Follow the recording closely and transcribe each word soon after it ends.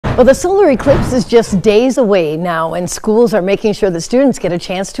Well, the solar eclipse is just days away now, and schools are making sure that students get a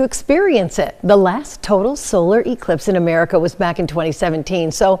chance to experience it. The last total solar eclipse in America was back in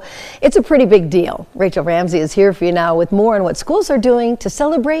 2017, so it's a pretty big deal. Rachel Ramsey is here for you now with more on what schools are doing to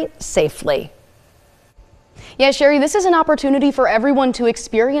celebrate safely. Yeah, Sherry, this is an opportunity for everyone to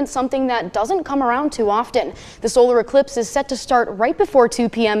experience something that doesn't come around too often. The solar eclipse is set to start right before 2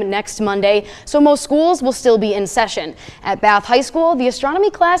 p.m. next Monday, so most schools will still be in session. At Bath High School, the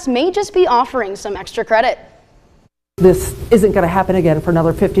astronomy class may just be offering some extra credit. This isn't going to happen again for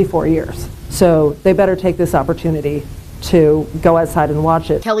another 54 years, so they better take this opportunity to go outside and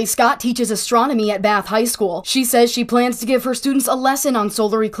watch it. Kelly Scott teaches astronomy at Bath High School. She says she plans to give her students a lesson on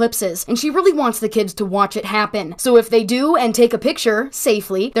solar eclipses, and she really wants the kids to watch it happen. So if they do and take a picture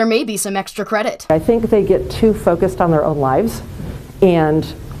safely, there may be some extra credit. I think they get too focused on their own lives and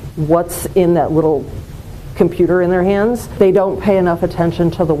what's in that little computer in their hands. They don't pay enough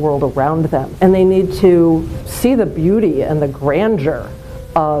attention to the world around them, and they need to see the beauty and the grandeur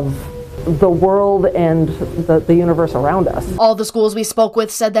of the world and the universe around us. All the schools we spoke with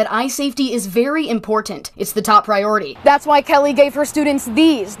said that eye safety is very important. It's the top priority. That's why Kelly gave her students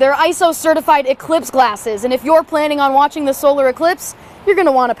these. They're ISO certified eclipse glasses, and if you're planning on watching the solar eclipse, you're going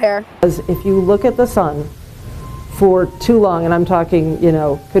to want a pair. Because if you look at the sun for too long, and I'm talking,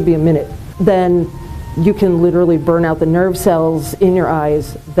 could be a minute, then you can literally burn out the nerve cells in your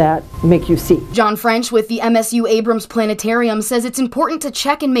eyes that make you see. John French with the MSU Abrams Planetarium says it's important to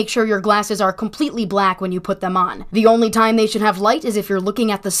check and make sure your glasses are completely black when you put them on. The only time they should have light is if you're looking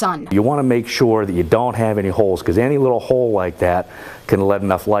at the sun. You want to make sure that you don't have any holes, because any little hole like that can let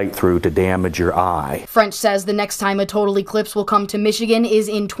enough light through to damage your eye. French says the next time a total eclipse will come to Michigan is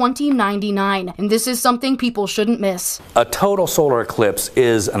in 2099, and this is something people shouldn't miss. A total solar eclipse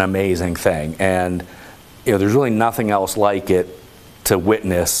is an amazing thing, and there's really nothing else like it to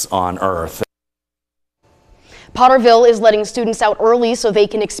witness on Earth. Potterville is letting students out early so they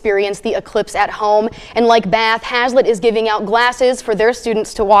can experience the eclipse at home. And like Bath, Hazlitt is giving out glasses for their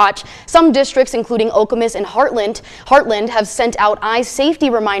students to watch. Some districts, including Okemos and Heartland, have sent out eye safety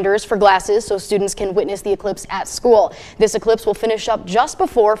reminders for glasses so students can witness the eclipse at school. This eclipse will finish up just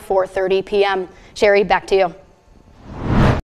before 4:30 p.m. Sherry, back to you.